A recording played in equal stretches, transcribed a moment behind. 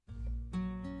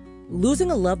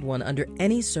Losing a loved one under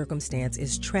any circumstance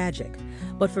is tragic,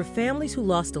 but for families who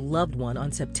lost a loved one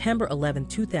on September 11,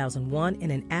 2001 in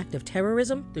an act of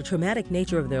terrorism, the traumatic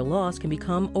nature of their loss can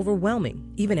become overwhelming,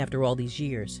 even after all these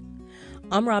years.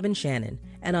 I'm Robin Shannon,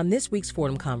 and on this week's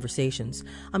Fordham Conversations,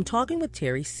 I'm talking with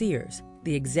Terry Sears,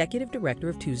 the executive director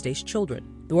of Tuesday's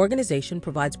Children. The organization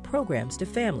provides programs to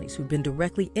families who've been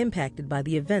directly impacted by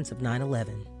the events of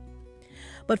 9/11.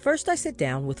 But first I sit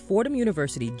down with Fordham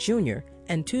University Junior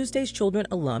and Tuesday's Children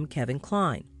alum Kevin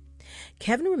Klein.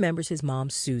 Kevin remembers his mom,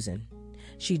 Susan.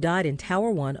 She died in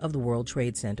Tower 1 of the World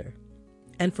Trade Center.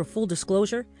 And for full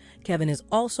disclosure, Kevin is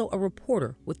also a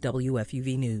reporter with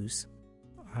WFUV News.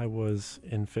 I was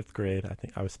in 5th grade. I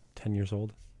think I was 10 years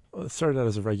old. It started out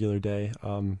as a regular day,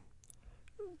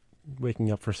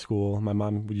 waking up for school. My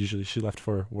mom she left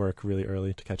for work really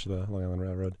early to catch the Long Island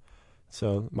Railroad.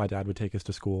 So my dad would take us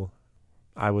to school.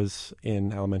 I was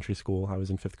in elementary school. I was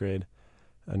in 5th grade,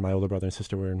 and my older brother and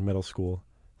sister were in middle school.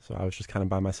 So I was just kind of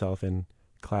by myself in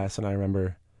class, and I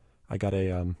remember I got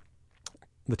the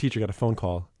teacher got a phone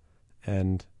call,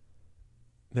 and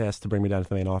they asked to bring me down to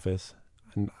the main office,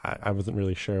 and I wasn't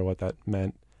really sure what that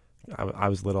meant. I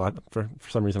was little. For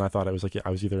some reason, I thought it was like I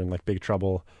was either in like big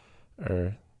trouble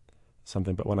or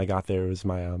something. But when I got there, it was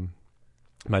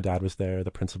my dad was there.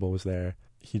 The principal was there.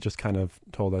 He just kind of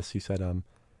told us. He said,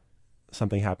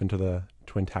 something happened to the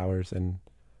Twin Towers and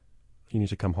you need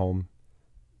to come home.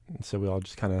 And so we all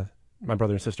just kind of, my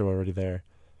brother and sister were already there.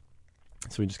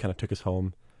 So we just kind of took us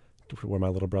home to where my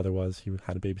little brother was. He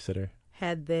had a babysitter.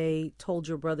 Had they told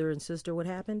your brother and sister what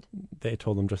happened? They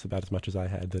told them just about as much as I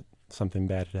had, that something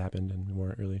bad had happened, and we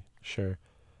weren't really sure.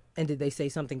 And did they say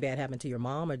something bad happened to your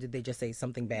mom, or did they just say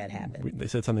something bad happened? They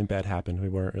said something bad happened. We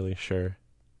weren't really sure.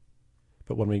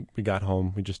 But when we got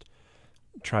home, we just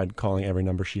tried calling every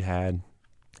number she had.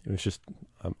 It was just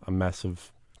a mess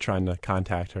of trying to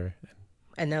contact her.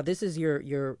 And now this is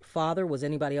your father. Was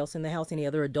anybody else in the house? Any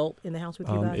other adult in the house with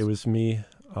you guys? It was me,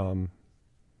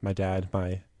 my dad,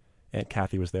 my Aunt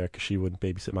Kathy was there because she would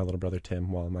babysit my little brother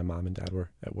Tim while my mom and dad were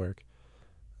at work.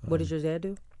 What did your dad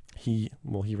do? He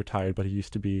retired, but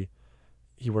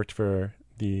he worked for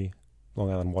the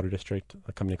Long Island Water District,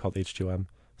 a company called H2M.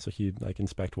 So he'd like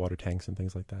inspect water tanks and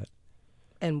things like that.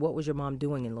 And what was your mom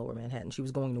doing in Lower Manhattan? She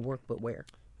was going to work, but where?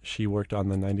 She worked on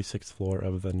the 96th floor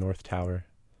of the North Tower.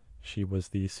 She was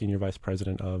the senior vice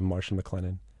president of Marsh &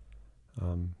 McLennan,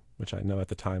 which I know at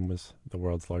the time was the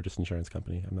world's largest insurance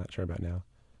company. I'm not sure about now.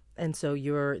 And so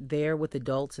you're there with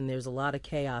adults, and there's a lot of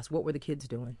chaos. What were the kids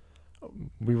doing?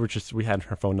 We had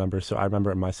her phone number, so I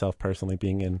remember myself personally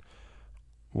being in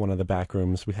one of the back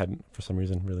rooms. We had, for some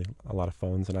reason, really a lot of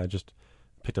phones, and I just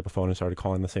picked up a phone and started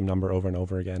calling the same number over and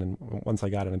over again. And once I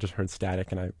got it, I just heard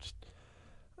static, and I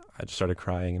just started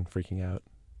crying and freaking out.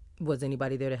 Was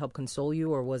anybody there to help console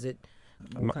you, or was it?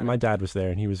 My dad was there,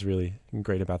 and he was really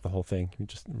great about the whole thing. He was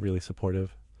just really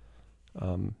supportive.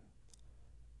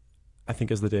 I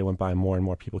think as the day went by, more and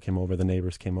more people came over. The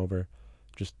neighbors came over,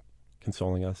 just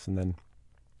consoling us. And then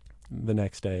the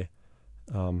next day,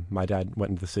 my dad went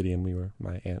into the city, and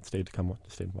my aunt stayed to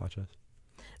watch us.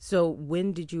 So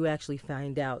when did you actually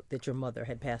find out that your mother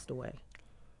had passed away?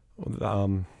 We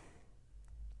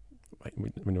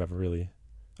never really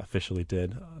officially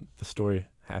did. The story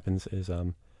happens is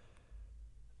so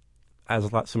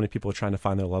many people are trying to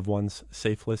find their loved ones,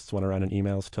 safe lists went around in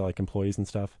emails to like employees and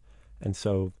stuff. And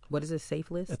so, what is a safe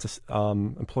list? It's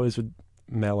employees would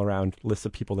mail around lists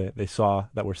of people they saw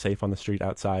that were safe on the street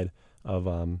outside of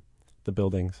the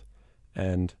buildings,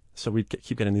 and so we'd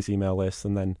keep getting these email lists.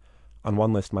 And then on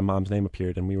one list, my mom's name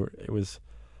appeared, and it was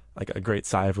like a great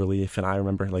sigh of relief. And I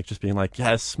remember like just being like,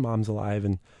 "Yes, mom's alive,"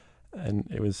 and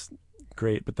it was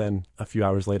great. But then a few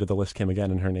hours later, the list came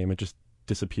again, and her name had just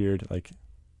disappeared, like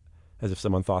as if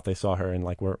someone thought they saw her and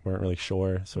like weren't really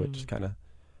sure. So it just kind of,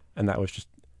 and that was just.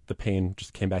 The pain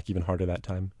just came back even harder that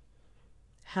time.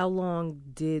 How long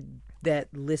did that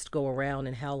list go around,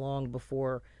 and how long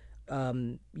before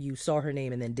you saw her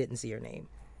name and then didn't see her name?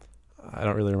 I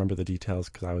don't really remember the details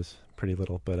because I was pretty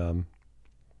little, but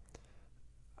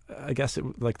I guess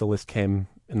the list came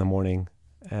in the morning,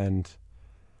 and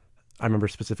I remember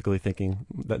specifically thinking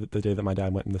that the day that my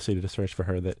dad went in the city to search for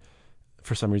her, that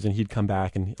for some reason he'd come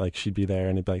back and like she'd be there,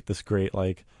 and it'd be like this great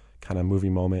like kind of movie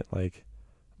moment, like,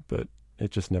 but it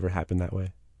just never happened that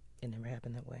way. It never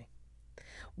happened that way.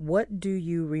 What do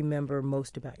you remember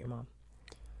most about your mom?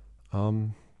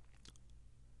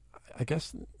 I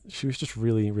guess she was just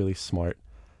really, really smart.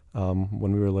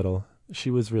 When we were little,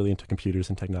 she was really into computers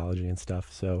and technology and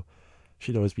stuff. So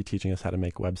she'd always be teaching us how to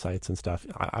make websites and stuff.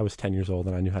 I was 10 years old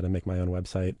and I knew how to make my own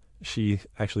website. She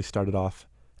actually started off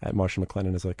at Marsh &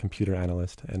 McLennan as a computer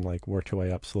analyst and like worked her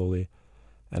way up slowly.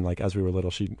 And like as we were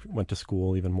little, she went to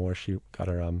school even more. She got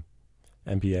her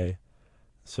MBA.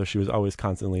 So she was always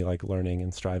constantly like learning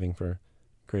and striving for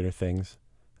greater things.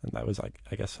 And that was like,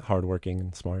 I guess, hardworking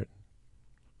and smart.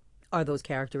 Are those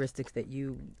characteristics that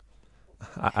you...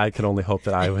 I could only hope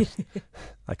that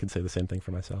I could say the same thing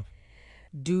for myself.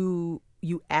 Do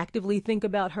you actively think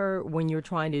about her when you're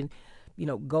trying to,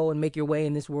 go and make your way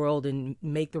in this world and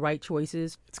make the right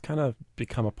choices? It's kind of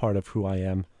become a part of who I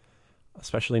am,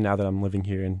 especially now that I'm living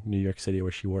here in New York City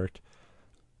where she worked.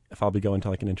 If I'll be going to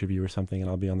like an interview or something and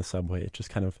I'll be on the subway, it's just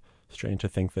kind of strange to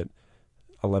think that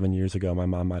 11 years ago my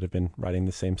mom might have been riding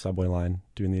the same subway line,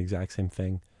 doing the exact same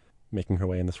thing, making her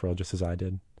way in this world just as I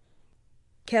did.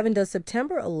 Kevin, does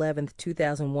September 11th,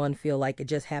 2001 feel like it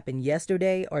just happened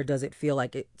yesterday, or does it feel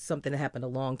like it's something that happened a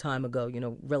long time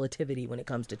ago, relativity when it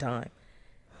comes to time?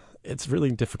 It's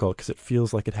really difficult because it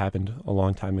feels like it happened a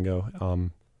long time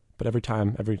ago. But every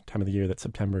time of the year that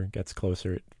September gets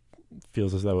closer, it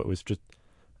feels as though it was just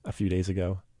a few days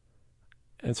ago.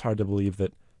 And it's hard to believe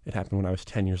that it happened when I was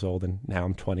 10 years old and now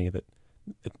I'm 20, that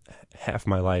half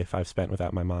my life I've spent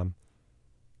without my mom.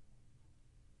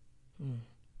 Mm.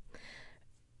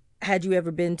 Had you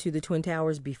ever been to the Twin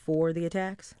Towers before the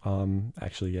attacks?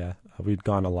 Actually, yeah. We'd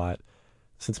gone a lot.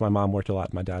 Since my mom worked a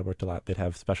lot, my dad worked a lot, they'd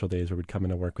have special days where we'd come in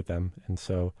to work with them. And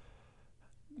so,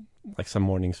 like some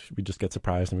mornings, we'd just get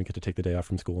surprised and we get to take the day off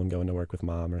from school and go into work with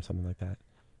mom or something like that.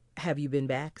 Have you been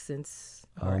back since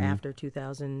or after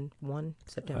 2001,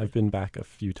 September? I've been back a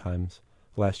few times.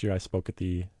 Last year I spoke at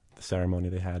the ceremony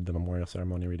they had, the memorial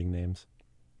ceremony, reading names.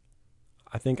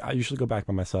 I think I usually go back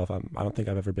by myself. I don't think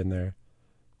I've ever been there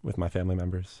with my family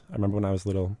members. I remember when I was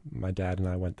little, my dad and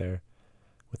I went there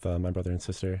with my brother and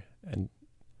sister, and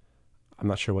I'm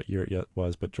not sure what year it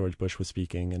was, but George Bush was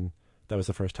speaking, and that was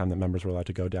the first time that members were allowed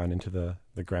to go down into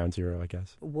the ground zero, I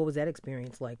guess. What was that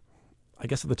experience like? I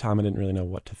guess at the time I didn't really know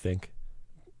what to think.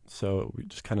 So we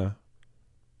just kind of,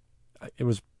 it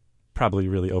was probably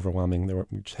really overwhelming.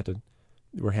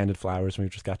 We were handed flowers and we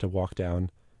just got to walk down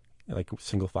like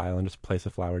single file and just place a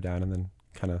flower down and then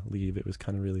kind of leave. It was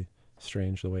kind of really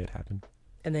strange the way it happened.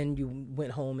 And then you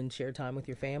went home and shared time with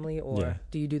your family, or yeah.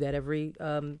 Do you do that every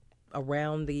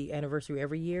around the anniversary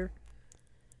every year?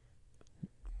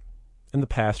 In the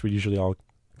past, we usually all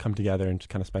come together and just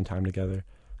kind of spend time together.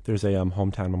 There's a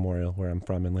hometown memorial where I'm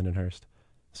from in Lindenhurst,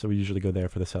 so we usually go there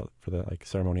for the like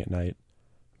ceremony at night.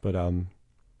 But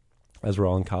as we're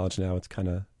all in college now, it's kind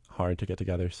of hard to get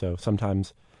together. So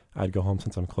sometimes I'd go home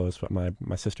since I'm close, but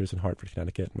my sister's in Hartford,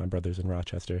 Connecticut, and my brother's in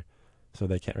Rochester, so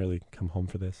they can't really come home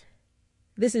for this.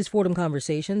 This is Fordham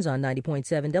Conversations on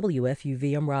 90.7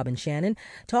 WFUV. I'm Robin Shannon,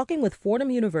 talking with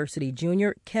Fordham University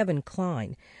junior Kevin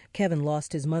Kline. Kevin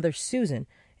lost his mother, Susan,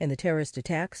 in the terrorist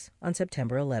attacks on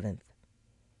September 11th.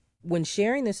 When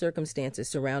sharing the circumstances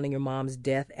surrounding your mom's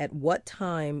death, at what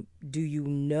time do you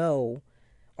know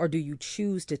or do you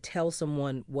choose to tell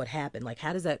someone what happened? Like,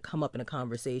 how does that come up in a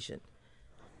conversation?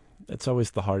 It's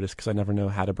always the hardest because I never know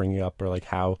how to bring it up or like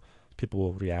how people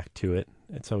will react to it.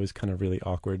 It's always kind of really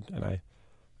awkward, and I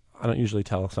don't usually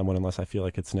tell someone unless I feel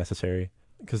like it's necessary,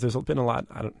 because there's been a lot.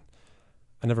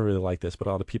 I never really liked this, but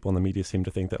a lot of people in the media seem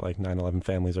to think that like 9/11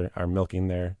 families are milking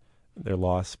their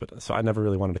loss. But so I never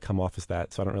really wanted to come off as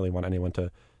that. So I don't really want anyone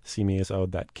to see me as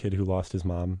that kid who lost his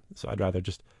mom. So I'd rather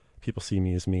just people see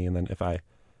me as me, and then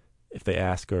if they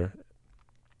ask or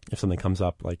if something comes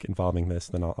up like involving this,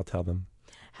 then I'll tell them.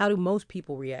 How do most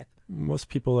people react? Most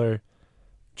people are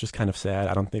just kind of sad.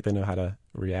 I don't think they know how to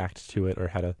react to it or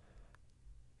how to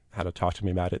talk to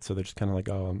me about it. So they're just kind of like,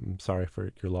 oh, I'm sorry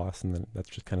for your loss. And then that's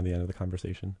just kind of the end of the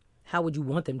conversation. How would you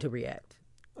want them to react?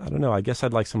 I don't know. I guess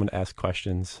I'd like someone to ask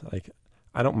questions. Like,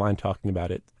 I don't mind talking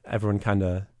about it. Everyone kind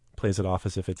of plays it off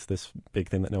as if it's this big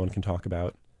thing that no one can talk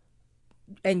about.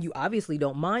 And you obviously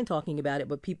don't mind talking about it,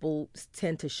 but people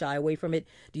tend to shy away from it.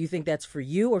 Do you think that's for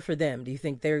you or for them? Do you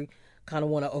think they kind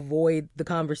of want to avoid the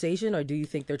conversation, or do you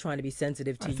think they're trying to be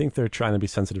sensitive to you? I think they're trying to be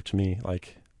sensitive to me,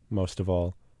 like, most of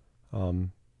all.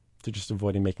 They're just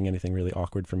avoiding making anything really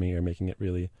awkward for me or making it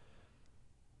really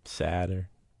sad.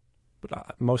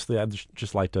 But mostly I'd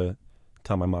just like to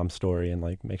tell my mom's story and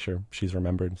like make sure she's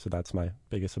remembered. So that's my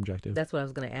biggest objective. That's what I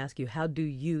was going to ask you. How do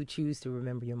you choose to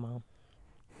remember your mom?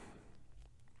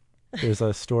 There's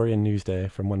a story in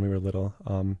Newsday from when we were little.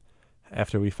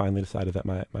 After we finally decided that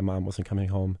my mom wasn't coming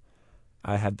home,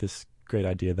 I had this great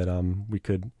idea that we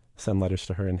could send letters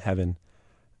to her in heaven.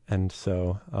 And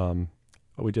so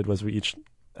what we did was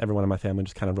everyone in my family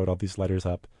just kind of wrote all these letters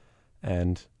up,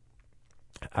 and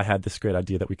I had this great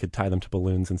idea that we could tie them to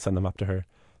balloons and send them up to her.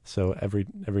 So every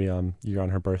year on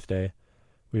her birthday,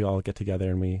 we all get together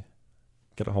and we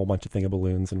get a whole bunch of thing of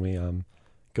balloons and we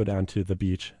go down to the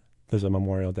beach. There's a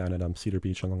memorial down at Cedar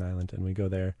Beach on Long Island, and we go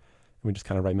there and we just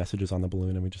kind of write messages on the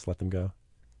balloon and we just let them go.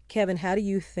 Kevin, how do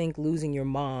you think losing your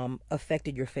mom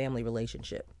affected your family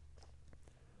relationship?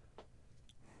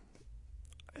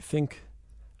 I think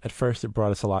at first it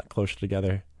brought us a lot closer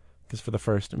together, because for the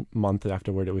first month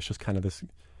afterward, it was just kind of this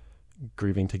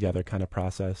grieving together kind of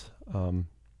process. We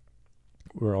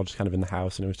were all just kind of in the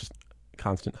house, and it was just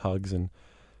constant hugs and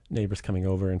neighbors coming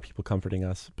over and people comforting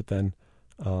us. But then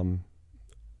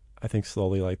I think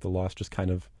slowly, like, the loss just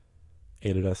kind of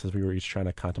aided us as we were each trying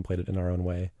to contemplate it in our own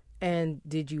way. And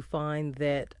did you find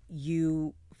that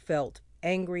you felt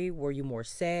angry? Were you more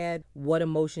sad? What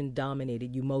emotion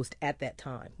dominated you most at that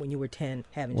time when you were 10,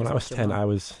 having When just I was lost your 10, mom?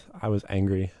 I was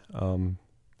angry.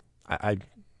 I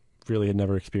really had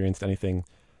never experienced anything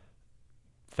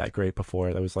that great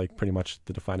before. That was like pretty much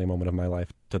the defining moment of my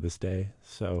life to this day.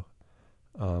 So,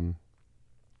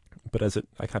 but as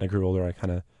I kind of grew older, I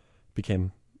kind of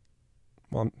became,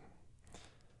 well, I'm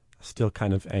still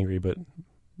kind of angry, but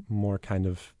more kind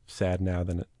of sad now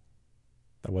than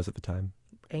I was at the time.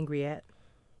 Angry at?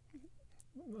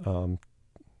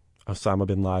 Osama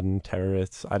bin Laden,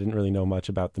 terrorists. I didn't really know much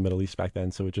about the Middle East back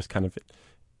then, so it just kind of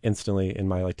instantly in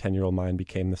my 10-year-old mind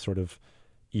became this sort of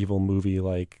evil movie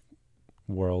like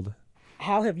world.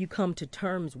 How have you come to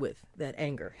terms with that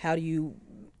anger? How do you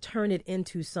turn it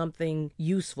into something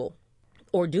useful?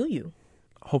 Or do you?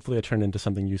 Hopefully I turn into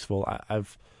something useful.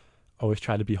 I've always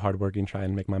tried to be hardworking, try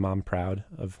and make my mom proud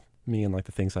of me and like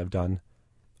the things I've done.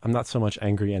 I'm not so much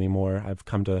angry anymore. I've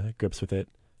come to grips with it.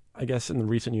 I guess in the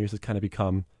recent years it's kind of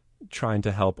become trying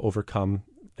to help overcome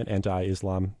an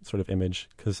anti-Islam sort of image,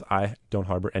 because I don't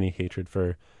harbor any hatred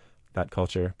for that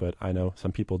culture, but I know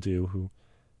some people do who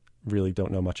really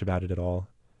don't know much about it at all.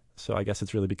 So I guess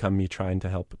it's really become me trying to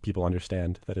help people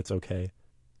understand that it's okay.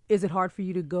 Is it hard for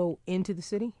you to go into the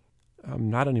city?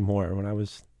 Not anymore. When I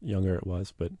was younger it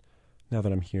was, but now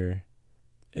that I'm here,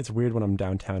 it's weird when I'm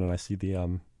downtown and I see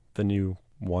the new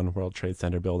One World Trade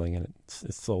Center building, and it's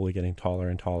slowly getting taller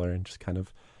and taller, and just kind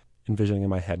of envisioning in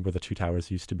my head where the two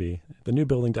towers used to be. The new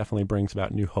building definitely brings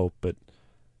about new hope, but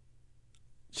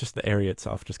just the area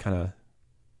itself just kind of,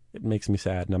 it makes me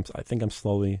sad, and I think I'm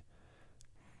slowly.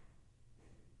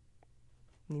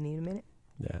 You need a minute?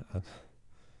 Yeah.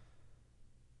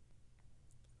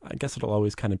 I guess it'll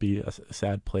always kind of be a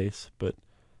sad place, but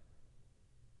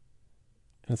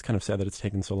and it's kind of sad that it's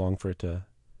taken so long for the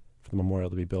memorial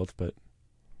to be built, but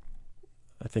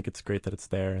I think it's great that it's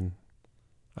there, and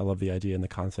I love the idea and the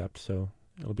concept, so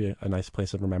it'll be a nice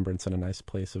place of remembrance and a nice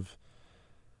place of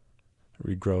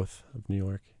regrowth of New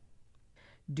York.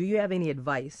 Do you have any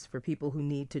advice for people who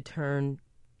need to turn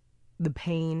the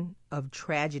pain of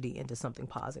tragedy into something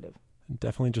positive?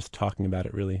 Definitely just talking about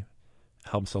it really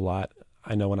helps a lot.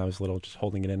 I know when I was little, just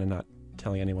holding it in and not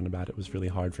telling anyone about it was really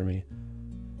hard for me.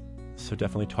 So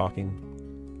definitely talking,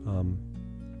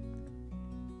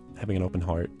 having an open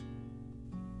heart.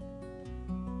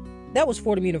 That was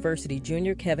Fordham University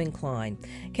junior Kevin Kline.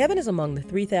 Kevin is among the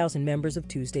 3,000 members of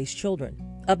Tuesday's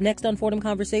Children. Up next on Fordham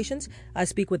Conversations, I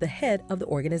speak with the head of the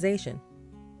organization.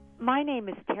 My name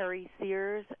is Terry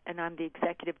Sears, and I'm the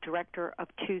executive director of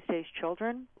Tuesday's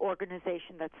Children,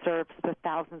 organization that serves the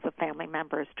thousands of family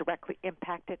members directly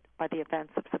impacted by the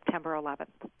events of September 11th.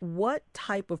 What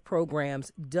type of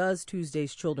programs does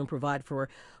Tuesday's Children provide for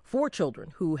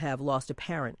children who have lost a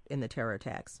parent in the terror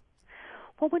attacks?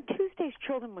 Well, when Tuesday's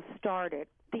Children was started,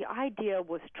 the idea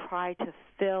was try to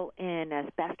fill in as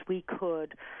best we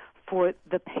could for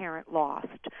the parent lost.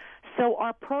 So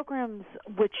our programs,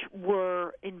 which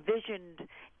were envisioned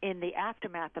in the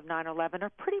aftermath of 9/11,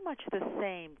 are pretty much the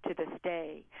same to this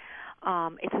day.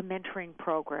 It's a mentoring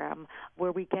program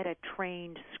where we get a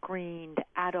trained, screened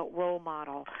adult role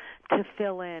model to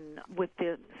fill in with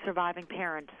the surviving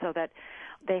parent so that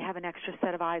they have an extra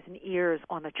set of eyes and ears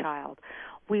on the child.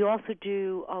 We also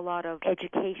do a lot of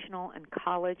educational and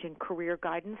college and career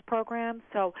guidance programs.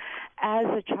 So as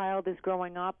a child is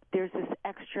growing up, there's this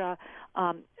extra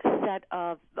set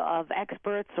of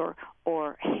experts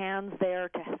or hands there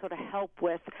to sort of help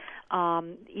with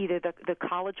either the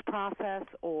college process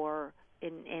or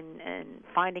in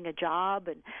finding a job,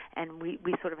 and we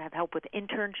sort of have help with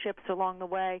internships along the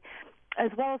way, as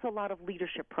well as a lot of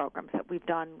leadership programs that we've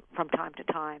done from time to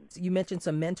time. You mentioned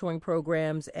some mentoring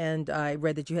programs, and I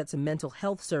read that you had some mental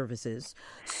health services.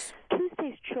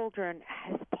 Tuesday's Children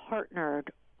has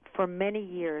partnered for many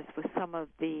years with some of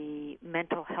the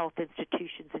mental health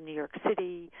institutions in New York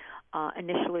City.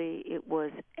 Initially, it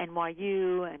was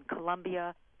NYU and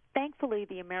Columbia. Thankfully,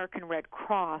 the American Red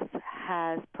Cross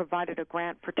has provided a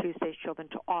grant for Tuesday's Children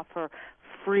to offer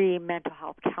free mental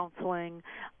health counseling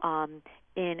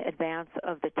in advance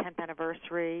of the 10th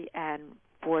anniversary and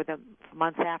for the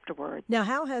months afterwards. Now,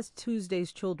 how has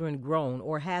Tuesday's Children grown,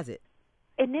 or has it?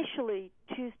 Initially,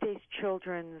 Tuesday's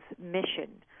Children's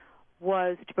mission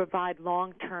was to provide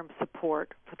long-term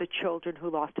support for the children who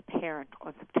lost a parent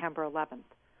on September 11th.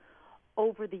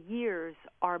 Over the years,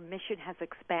 our mission has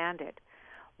expanded.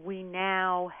 We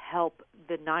now help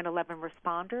the 9/11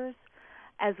 responders,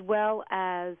 as well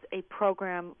as a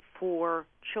program for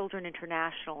children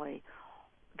internationally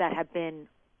that have been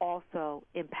also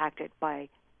impacted by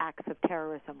acts of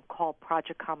terrorism called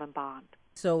Project Common Bond.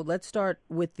 So let's start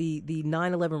with the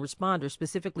 9/11 responders.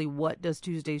 Specifically, what does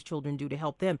Tuesday's Children do to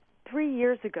help them? 3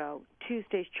 years ago,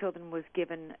 Tuesday's Children was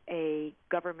given a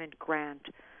government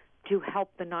grant to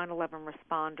help the 9/11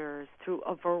 responders through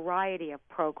a variety of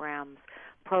programs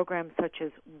such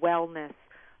as wellness,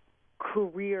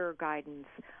 career guidance.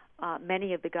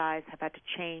 Many of the guys have had to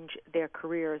change their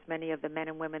careers. Many of the men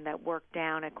and women that work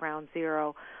down at Ground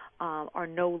Zero are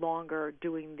no longer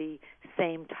doing the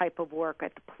same type of work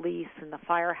at the police and the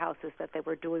firehouses that they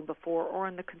were doing before, or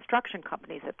in the construction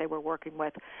companies that they were working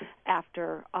with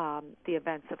after the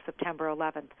events of September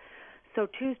 11th. So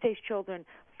Tuesday's Children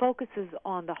focuses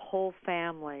on the whole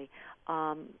family.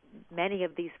 Many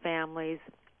of these families,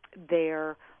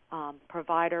 their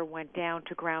provider went down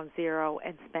to Ground Zero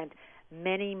and spent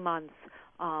many months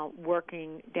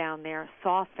working down there,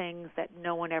 saw things that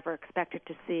no one ever expected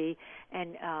to see,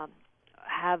 and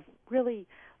have really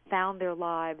found their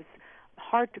lives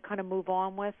hard to kind of move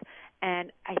on with.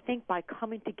 And I think by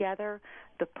coming together,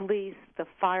 the police, the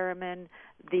firemen,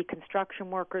 the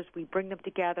construction workers, we bring them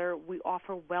together. We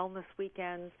offer wellness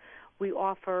weekends. We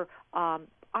offer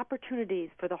opportunities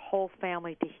for the whole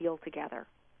family to heal together.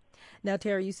 Now,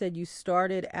 Terry, you said you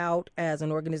started out as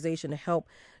an organization to help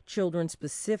children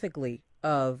specifically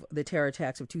of the terror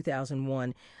attacks of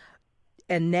 2001,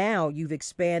 and now you've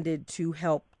expanded to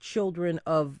help children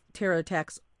of terror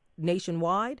attacks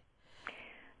nationwide?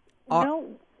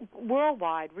 No,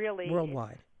 worldwide, really.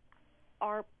 Worldwide.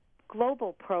 Our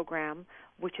global program,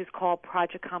 which is called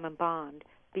Project Common Bond,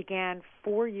 began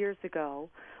 4 years ago,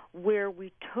 where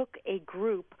we took a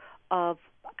group of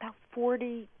about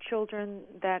 40 children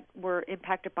that were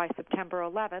impacted by September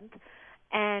 11th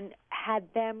and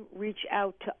had them reach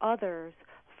out to others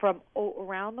from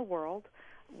around the world.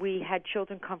 We had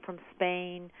children come from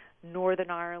Spain, Northern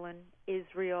Ireland,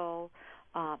 Israel,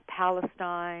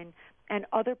 Palestine, and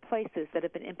other places that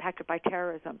have been impacted by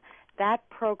terrorism. That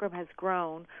program has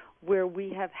grown where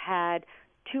we have had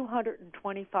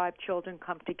 225 children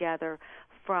come together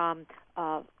from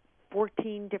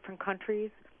 14 different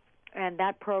countries, and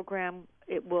that program,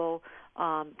 it will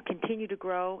continue to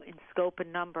grow in scope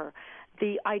and number.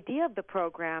 The idea of the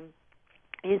program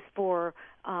is for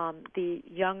the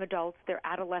young adults, their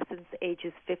adolescents,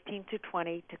 ages 15 to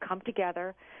 20, to come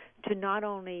together to not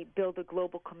only build a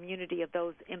global community of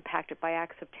those impacted by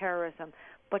acts of terrorism,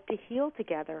 but to heal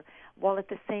together while at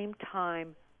the same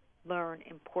time learn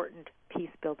important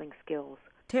peace-building skills.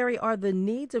 Terry, are the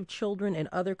needs of children in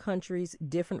other countries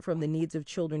different from the needs of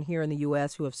children here in the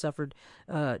U.S. who have suffered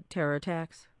terror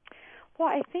attacks? Well,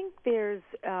 I think there's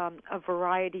a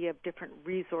variety of different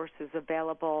resources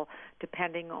available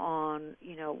depending on,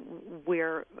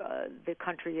 where the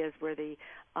country is, where the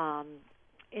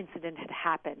incident had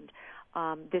happened.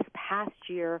 This past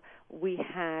year, we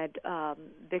had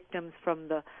victims from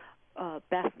the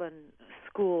Beslan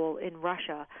school in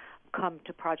Russia come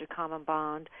to Project Common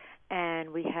Bond, and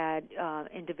we had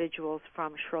individuals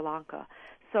from Sri Lanka.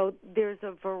 So there's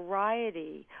a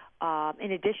variety,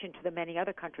 in addition to the many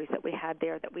other countries that we had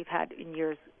there that we've had in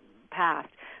years past,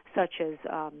 such as,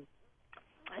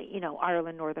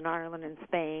 Ireland, Northern Ireland, and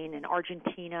Spain, and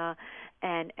Argentina,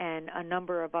 and a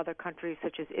number of other countries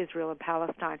such as Israel and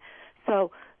Palestine.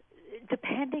 So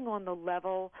depending on the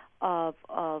level of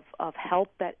help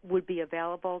that would be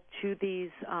available to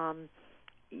these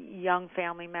young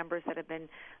family members that have been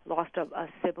lost a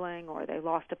sibling or they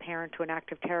lost a parent to an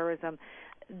act of terrorism,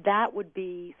 that would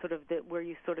be sort of where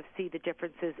you sort of see the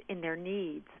differences in their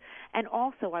needs. And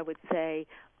also, I would say,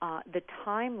 the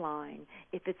timeline,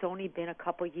 if it's only been a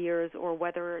couple years or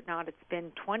whether or not it's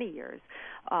been 20 years.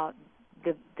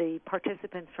 The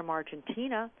participants from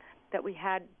Argentina that we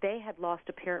had, they had lost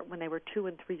a parent when they were 2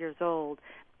 and 3 years old,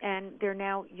 and they're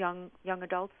now young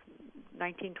adults,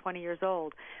 19, 20 years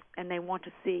old, and they want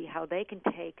to see how they can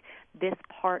take this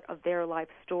part of their life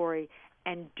story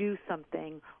and do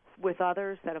something with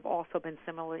others that have also been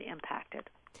similarly impacted.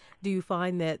 Do you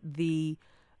find that the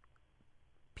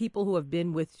people who have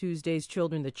been with Tuesday's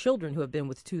Children, the children who have been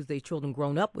with Tuesday's Children,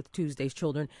 grown up with Tuesday's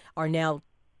Children, are now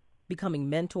becoming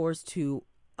mentors to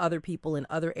other people in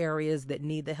other areas that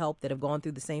need the help, that have gone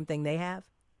through the same thing they have?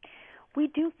 We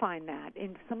do find that.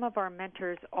 And some of our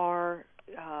mentors are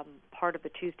part of the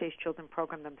Tuesday's Children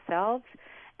program themselves.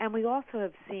 And we also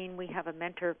have seen, we have a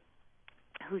mentor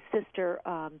whose sister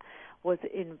was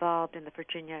involved in the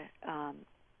Virginia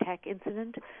Tech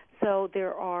incident. So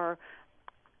there are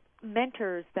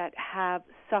mentors that have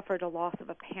suffered a loss of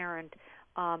a parent,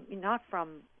 not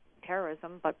from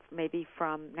terrorism, but maybe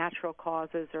from natural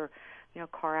causes or,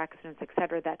 car accidents, et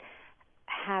cetera, that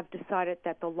have decided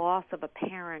that the loss of a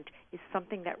parent is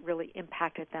something that really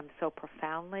impacted them so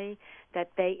profoundly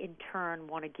that they in turn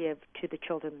want to give to the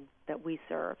children that we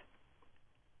serve.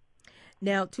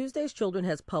 Now, Tuesday's Children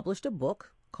has published a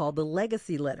book called The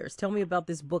Legacy Letters. Tell me about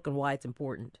this book and why it's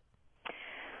important.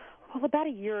 Well, about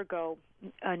a year ago,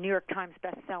 a New York Times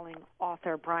best-selling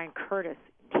author, Brian Curtis,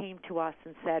 came to us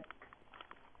and said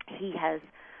he has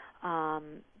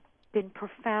been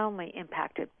profoundly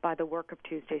impacted by the work of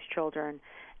Tuesday's Children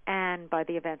and by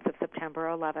the events of September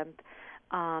 11th,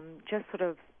 just sort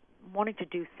of wanting to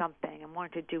do something and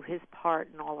wanting to do his part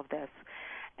in all of this.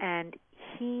 And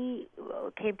he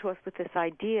came to us with this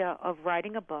idea of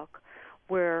writing a book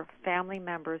where family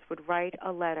members would write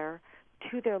a letter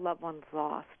to their loved ones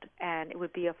lost, and it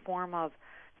would be a form of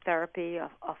therapy, a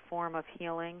form of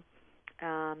healing,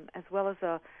 as well as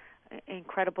an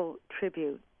incredible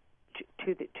tribute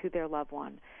to their loved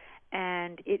one.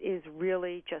 And it is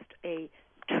really just a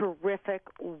terrific,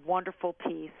 wonderful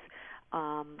piece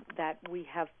that we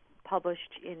have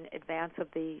published in advance of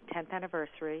the 10th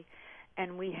anniversary.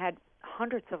 And we had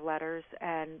hundreds of letters,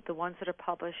 and the ones that are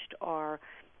published are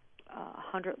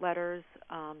 100 letters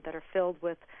that are filled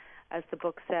with, as the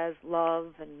book says,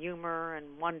 love and humor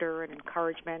and wonder and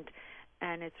encouragement.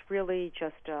 And it's really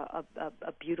just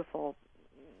a beautiful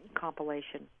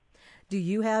compilation. Do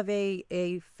you have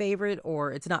a favorite,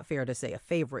 or it's not fair to say a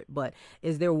favorite, but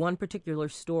is there one particular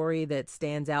story that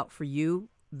stands out for you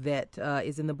that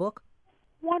is in the book?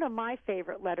 One of my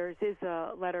favorite letters is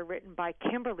a letter written by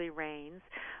Kimberly Rains,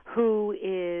 who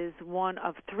is one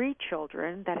of 3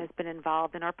 children that has been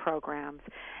involved in our programs.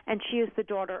 And she is the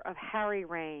daughter of Harry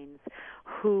Rains,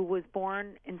 who was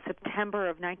born in September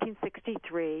of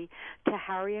 1963 to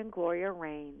Harry and Gloria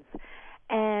Rains.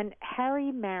 And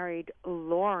Harry married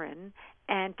Lauren,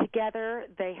 and together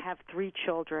they have 3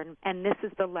 children. And this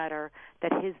is the letter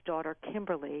that his daughter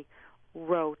Kimberly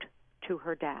wrote to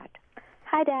her dad.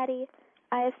 Hi, Daddy.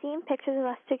 I have seen pictures of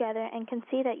us together and can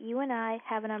see that you and I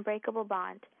have an unbreakable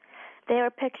bond. There were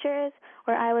pictures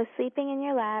where I was sleeping in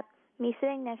your lap, me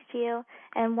sitting next to you,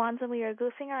 and ones when we were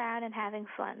goofing around and having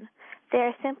fun. There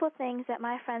are simple things that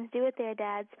my friends do with their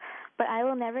dads, but I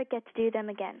will never get to do them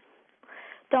again.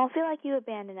 Don't feel like you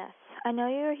abandoned us. I know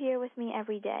you are here with me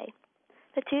every day.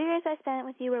 The 2 years I spent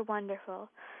with you were wonderful.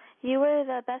 You were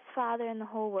the best father in the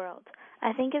whole world.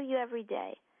 I think of you every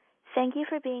day. Thank you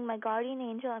for being my guardian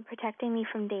angel and protecting me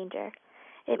from danger.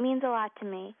 It means a lot to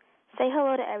me. Say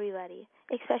hello to everybody,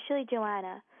 especially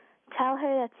Joanna. Tell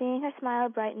her that seeing her smile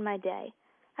brightened my day.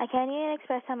 I can't even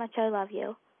express how much I love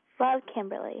you. Love,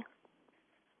 Kimberly.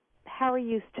 Harry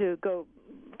used to go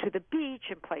to the beach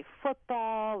and play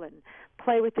football and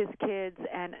play with his kids,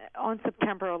 and on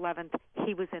September 11th,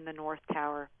 he was in the North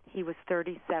Tower. He was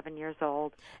 37 years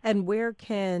old. And where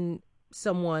can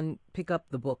someone pick up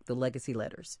the book, The Legacy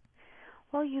Letters?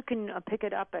 Well, you can pick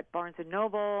it up at Barnes &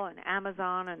 Noble and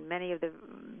Amazon and many of the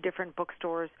different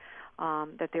bookstores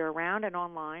that they're around, and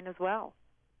online as well.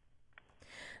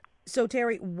 So,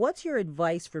 Terry, what's your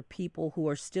advice for people who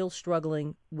are still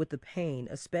struggling with the pain,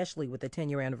 especially with the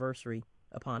 10-year anniversary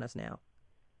upon us now?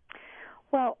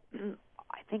 Well,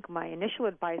 I think my initial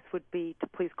advice would be to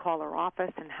please call our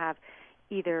office and have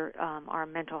either our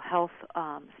mental health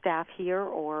staff here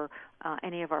or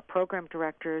any of our program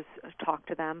directors talk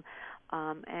to them.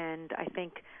 And I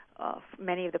think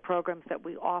many of the programs that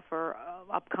we offer,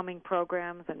 upcoming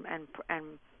programs and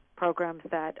programs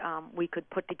that we could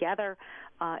put together,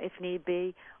 if need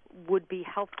be, would be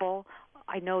helpful.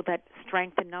 I know that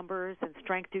strength in numbers and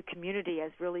strength through community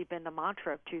has really been the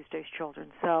mantra of Tuesday's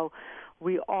Children. So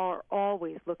we are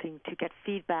always looking to get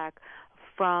feedback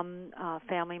from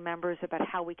family members about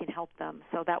how we can help them.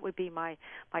 So that would be my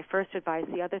first advice.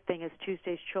 The other thing is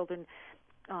Tuesday's Children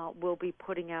will be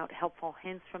putting out helpful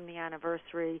hints from the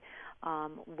anniversary,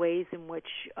 ways in which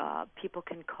people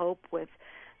can cope with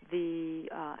the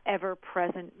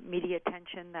ever-present media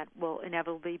attention that will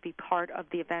inevitably be part of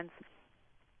the events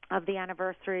of the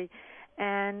anniversary.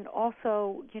 And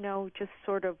also, just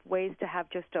sort of ways to have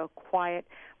just a quiet,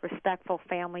 respectful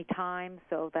family time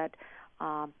so that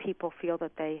people feel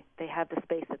that they have the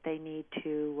space that they need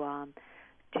to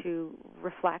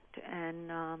reflect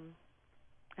and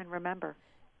remember.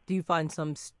 Do you find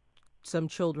some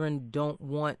children don't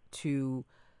want to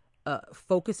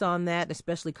focus on that,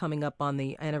 especially coming up on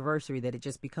the anniversary, that it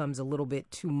just becomes a little bit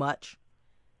too much?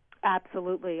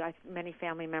 Absolutely. Many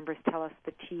family members tell us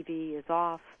the TV is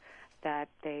off, that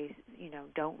they,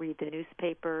 don't read the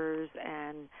newspapers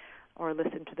or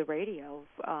listen to the radio,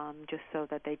 just so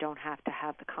that they don't have to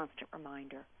have the constant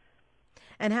reminder.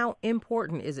 And how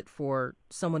important is it for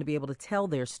someone to be able to tell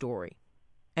their story?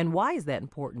 And why is that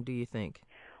important, do you think?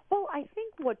 Well, I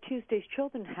think what Tuesday's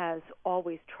Children has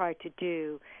always tried to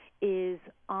do is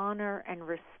honor and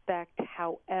respect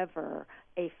however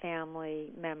a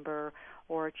family member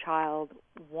or a child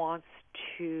wants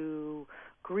to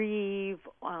grieve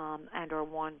and or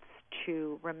wants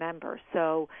to remember.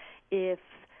 So if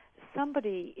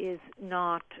somebody is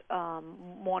not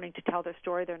wanting to tell their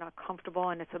story, they're not comfortable,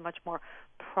 and it's a much more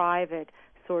private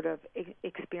sort of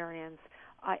experience,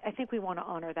 I think we want to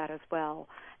honor that as well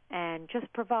and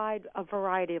just provide a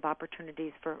variety of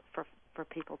opportunities for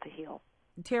people to heal.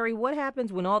 Terry, what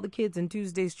happens when all the kids in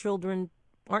Tuesday's Children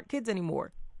aren't kids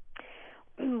anymore?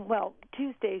 Well,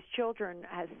 Tuesday's Children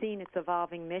has seen its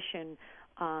evolving mission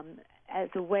as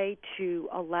a way to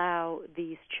allow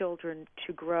these children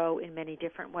to grow in many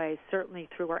different ways. Certainly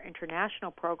through our international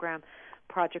program,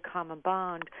 Project Common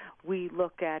Bond, we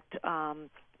look at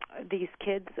these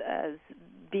kids as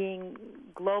being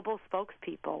global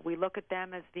spokespeople. We look at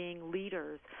them as being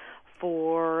leaders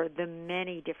for the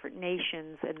many different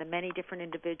nations and the many different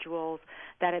individuals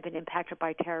that have been impacted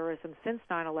by terrorism since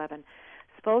 9/11.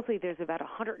 Supposedly there's about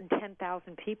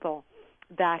 110,000 people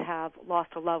that have lost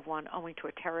a loved one owing to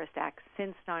a terrorist act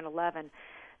since 9/11.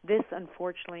 This,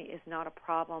 unfortunately, is not a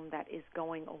problem that is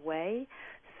going away.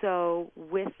 So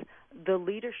with the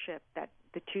leadership that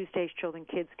the Tuesday's Children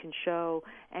kids can show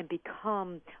and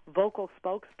become vocal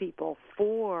spokespeople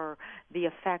for the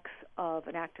effects of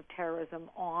an act of terrorism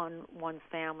on one's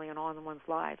family and on one's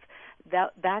life,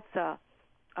 that's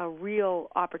a real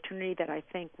opportunity that I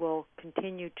think will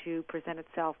continue to present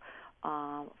itself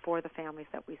for the families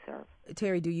that we serve.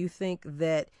 Terry, do you think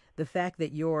that the fact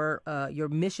that your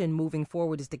mission moving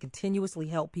forward is to continuously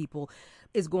help people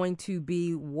is going to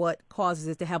be what causes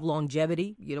it to have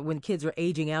longevity, when kids are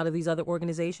aging out of these other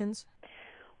organizations?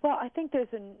 Well, I think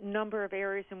there's a number of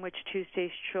areas in which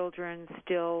Tuesday's Children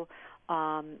still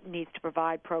needs to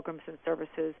provide programs and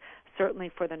services, certainly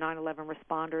for the 9/11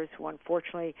 responders who,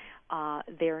 unfortunately,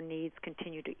 their needs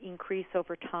continue to increase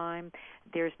over time.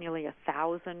 There's nearly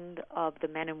 1,000 of the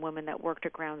men and women that worked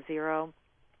at Ground Zero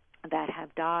that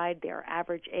have died. Their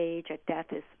average age at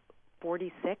death is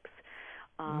 46,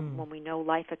 when we know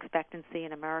life expectancy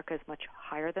in America is much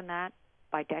higher than that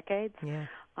by decades. Yeah.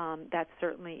 That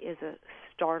certainly is a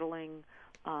startling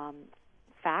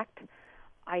fact.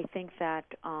 I think that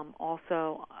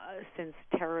also since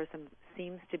terrorism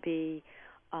seems to be,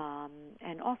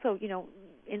 and also,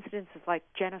 incidences like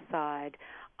genocide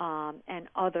and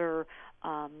other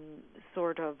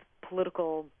sort of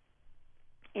political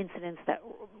incidents that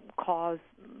cause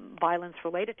violence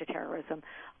related to terrorism,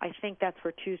 I think that's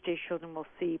where Tuesday's Children will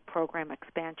see program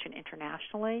expansion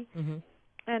internationally. Mm-hmm.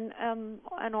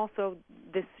 And also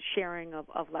this sharing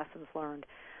of lessons learned.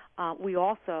 We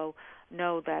also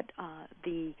know that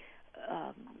the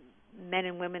men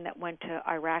and women that went to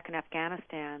Iraq and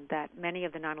Afghanistan, that many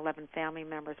of the 9/11 family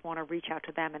members want to reach out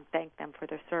to them and thank them for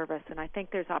their service. And I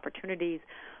think there's opportunities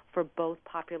for both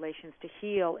populations to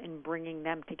heal in bringing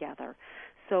them together.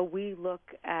 So we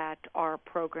look at our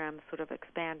program sort of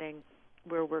expanding,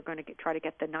 where we're going to try to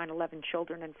get the 9/11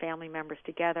 children and family members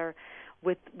together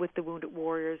with the wounded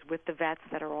warriors, with the vets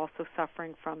that are also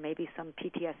suffering from maybe some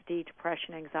PTSD,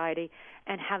 depression, anxiety,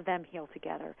 and have them heal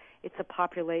together. It's a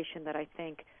population that I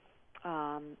think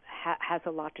has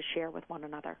a lot to share with one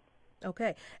another.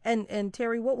 Okay. And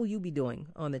Terry, what will you be doing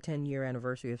on the 10-year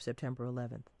anniversary of September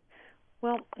 11th?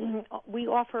 Well, we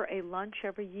offer a lunch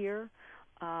every year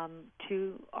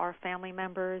to our family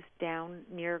members down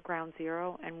near Ground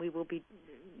Zero, and we will be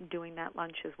doing that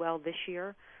lunch as well this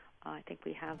year. I think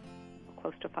we have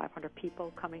close to 500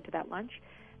 people coming to that lunch,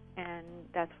 and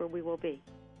that's where we will be.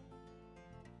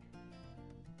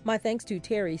 My thanks to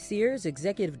Terry Sears,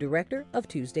 Executive Director of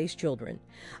Tuesday's Children.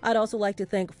 I'd also like to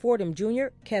thank Fordham Jr.,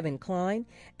 Kevin Klein,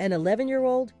 and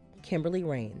 11-year-old Kimberly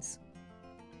Rains.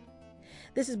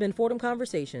 This has been Fordham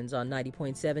Conversations on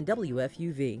 90.7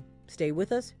 WFUV. Stay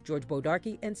with us. George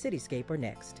Bodarky and Cityscape are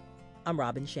next. I'm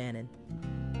Robin Shannon.